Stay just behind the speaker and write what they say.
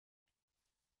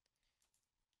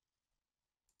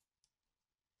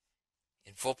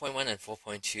In 4.1 and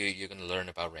 4.2, you're going to learn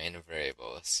about random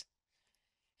variables.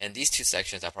 And these two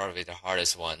sections are probably the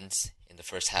hardest ones in the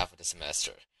first half of the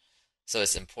semester. So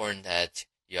it's important that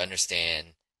you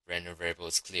understand random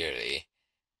variables clearly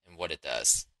and what it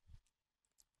does.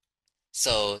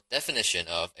 So, definition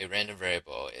of a random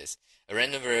variable is a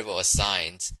random variable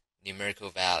assigns numerical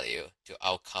value to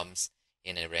outcomes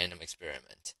in a random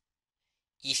experiment.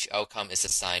 Each outcome is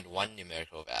assigned one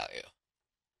numerical value.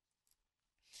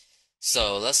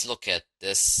 So let's look at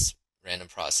this random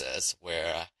process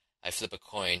where I flip a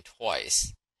coin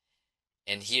twice.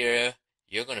 And here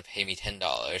you're going to pay me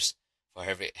 $10 for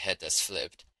every head that's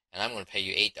flipped, and I'm going to pay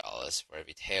you $8 for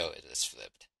every tail that's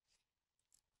flipped.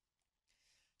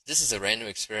 This is a random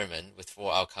experiment with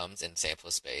 4 outcomes in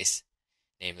sample space,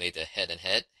 namely the head and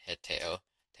head, head tail,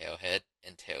 tail head,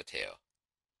 and tail tail.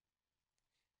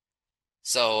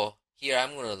 So here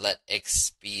I'm going to let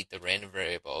x be the random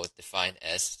variable defined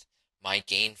as my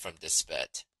gain from this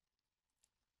bet.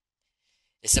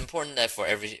 It's important that for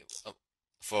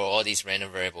all these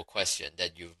random variable questions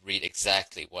that you read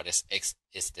exactly what x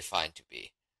is defined to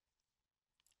be.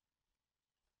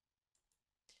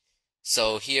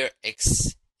 So here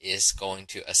x is going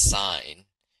to assign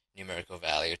numerical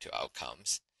value to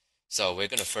outcomes. So we're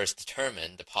going to first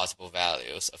determine the possible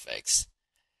values of x.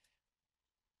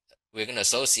 We're going to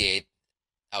associate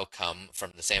outcome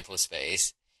from the sample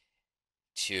space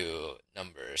to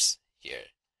numbers here.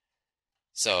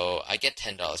 So I get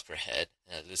 $10 per head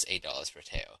and I lose $8 per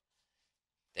tail.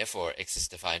 Therefore, x is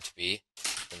defined to be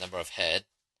the number of head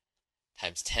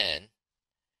times 10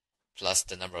 plus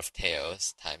the number of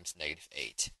tails times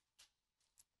 -8.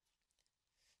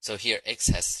 So here x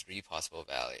has 3 possible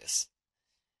values.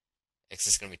 X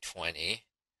is going to be 20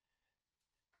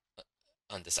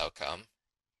 on this outcome.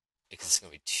 X is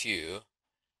going to be 2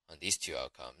 on these 2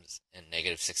 outcomes, and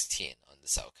 -16 on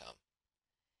this outcome.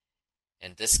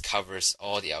 And this covers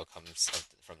all the outcomes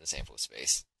from the sample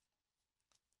space.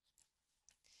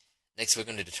 Next, we're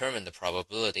going to determine the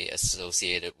probability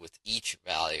associated with each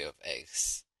value of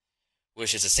x,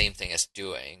 which is the same thing as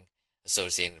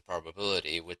associating the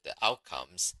probability with the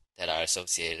outcomes that are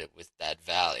associated with that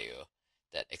value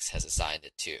that x has assigned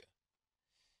it to.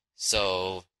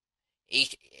 So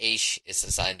h is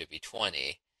assigned to be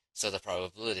 20, so the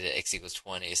probability that x equals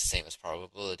 20 is the same as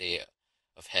probability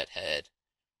of head,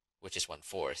 which is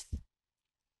 1/4.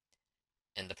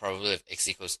 And the probability of x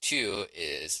equals 2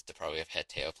 is the probability of head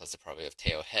tail plus the probability of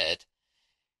tail head,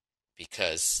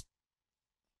 because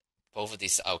both of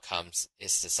these outcomes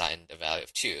is assigned a value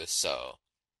of 2, so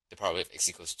the probability of x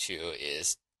equals 2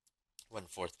 is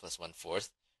 1/4 plus 1/4,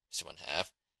 which is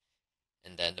 1/2.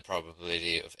 And then the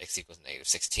probability of x equals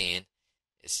 -16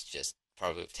 is just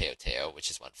probability of tail tail,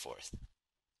 which is 1/4.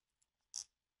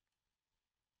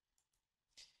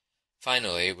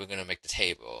 Finally, we're going to make the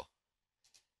table.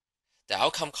 The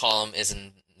outcome column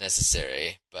isn't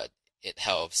necessary, but it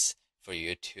helps for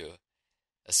you to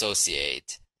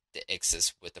associate the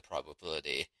x's with the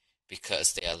probability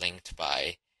because they are linked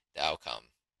by the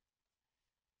outcome.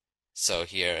 So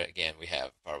here again we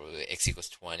have probability x equals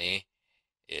 20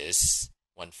 is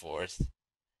 1/4,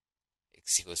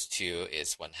 x equals 2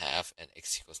 is 1/2, and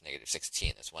x equals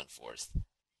 -16 is 1/4.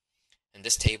 And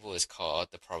this table is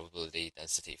called the probability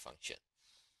density function.